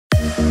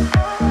Good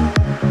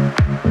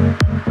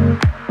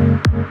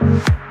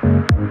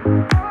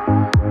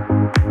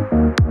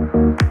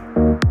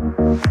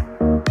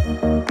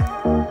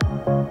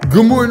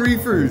morning,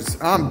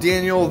 reefers. I'm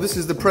Daniel. This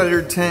is the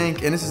Predator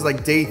tank, and this is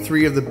like day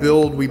 3 of the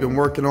build. We've been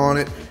working on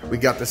it. We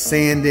got the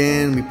sand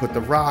in, we put the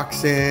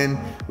rocks in,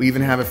 we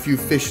even have a few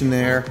fish in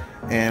there,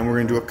 and we're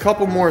gonna do a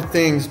couple more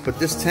things, but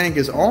this tank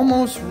is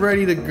almost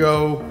ready to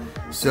go,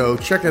 so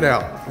check it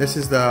out. This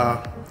is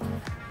the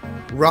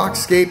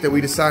rockscape that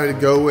we decided to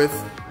go with.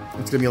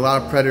 It's gonna be a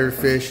lot of predator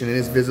fish, and it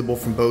is visible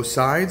from both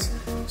sides.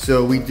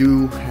 So we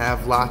do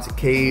have lots of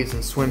caves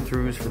and swim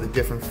throughs for the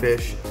different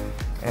fish.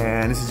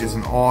 And this is just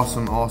an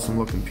awesome, awesome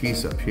looking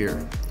piece up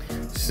here.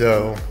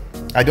 So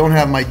I don't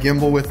have my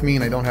gimbal with me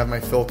and I don't have my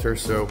filter,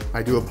 so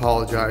I do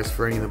apologize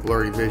for any of the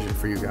blurry vision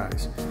for you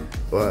guys.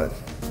 But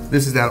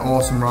this is that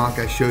awesome rock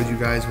I showed you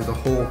guys with a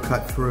hole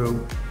cut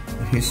through.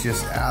 It's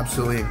just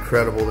absolutely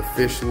incredible. The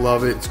fish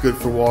love it. It's good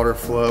for water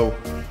flow.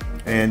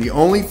 And the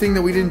only thing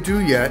that we didn't do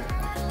yet,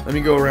 let me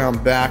go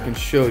around back and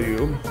show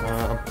you.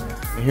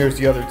 And here's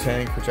the other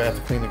tank, which I have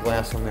to clean the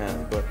glass on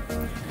that. But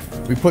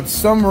we put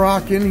some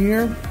rock in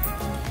here.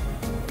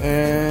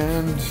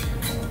 And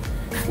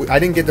I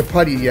didn't get the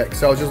putty yet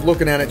because I was just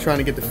looking at it trying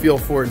to get the feel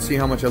for it and see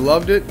how much I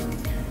loved it.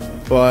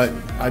 But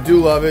I do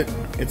love it.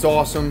 It's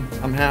awesome.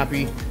 I'm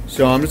happy.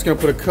 So I'm just going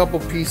to put a couple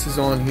pieces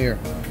on here.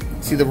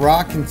 See, the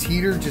rock can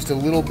teeter just a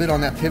little bit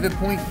on that pivot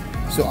point.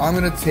 So I'm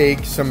going to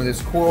take some of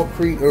this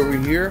coralcrete over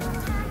here.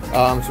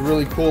 It's a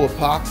really cool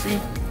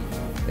epoxy.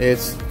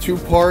 It's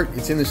 2-part.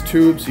 It's in this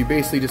tube. So you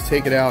basically just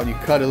take it out and you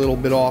cut a little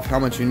bit off how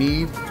much you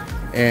need.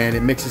 And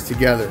it mixes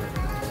together.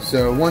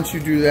 So once you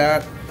do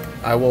that,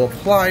 I will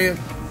apply it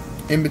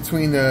in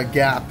between the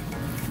gap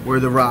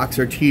where the rocks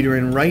are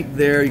teetering right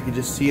there. You can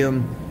just see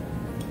them.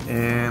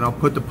 And I'll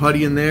put the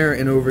putty in there,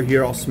 and over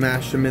here I'll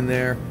smash them in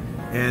there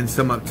and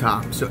some up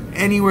top. So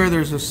anywhere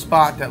there's a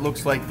spot that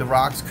looks like the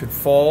rocks could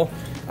fall,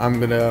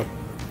 I'm gonna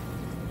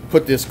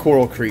put this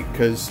coralcrete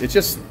because it's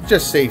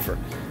just safer.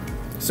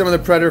 Some of the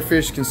predator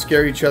fish can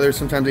scare each other.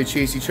 Sometimes they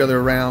chase each other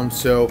around.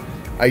 So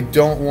I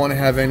don't want to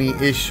have any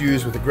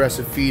issues with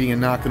aggressive feeding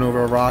and knocking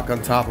over a rock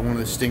on top of one of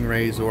the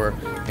stingrays or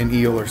an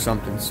eel or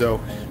something.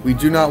 So we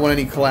do not want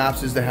any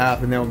collapses to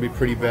happen. That would be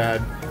pretty bad.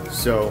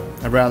 So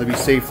I'd rather be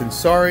safe than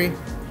sorry.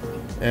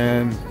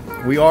 And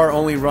we are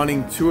only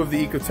running 2 of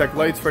the Ecotech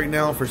lights right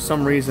now. For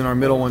some reason our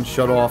middle one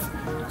shut off.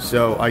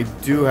 So I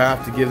do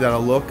have to give that a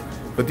look.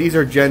 But these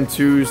are Gen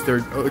 2s.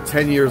 They're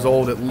 10 years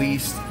old at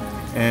least.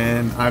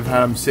 And I've had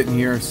them sitting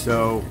here,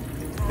 so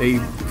they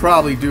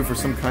probably due for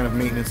some kind of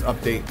maintenance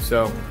update.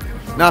 So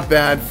not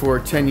bad for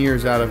 10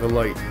 years out of a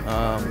light.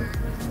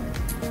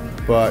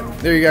 But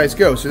there you guys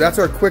go. So that's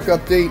our quick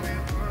update.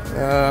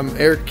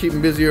 Eric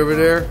keeping busy over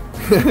there.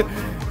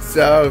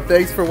 So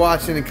thanks for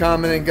watching and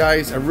commenting,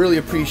 guys. I really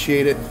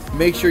appreciate it.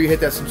 Make sure you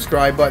hit that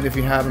subscribe button if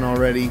you haven't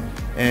already,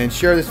 and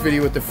share this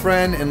video with a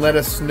friend and let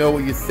us know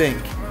what you think.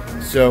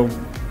 So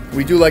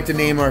we do like to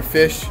name our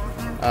fish.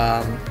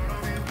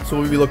 So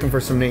we'll be looking for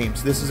some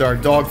names. This is our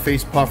dog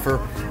face puffer.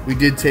 We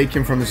did take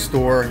him from the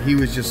store. He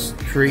was just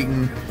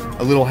creating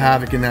a little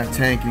havoc in that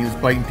tank, and he was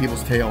biting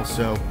people's tails.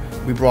 So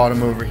we brought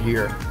him over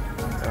here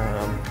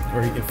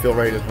where he can feel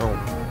right at home.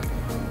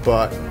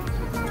 But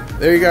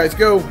there you guys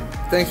go.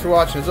 Thanks for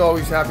watching. As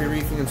always, happy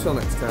reefing. Until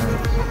next time.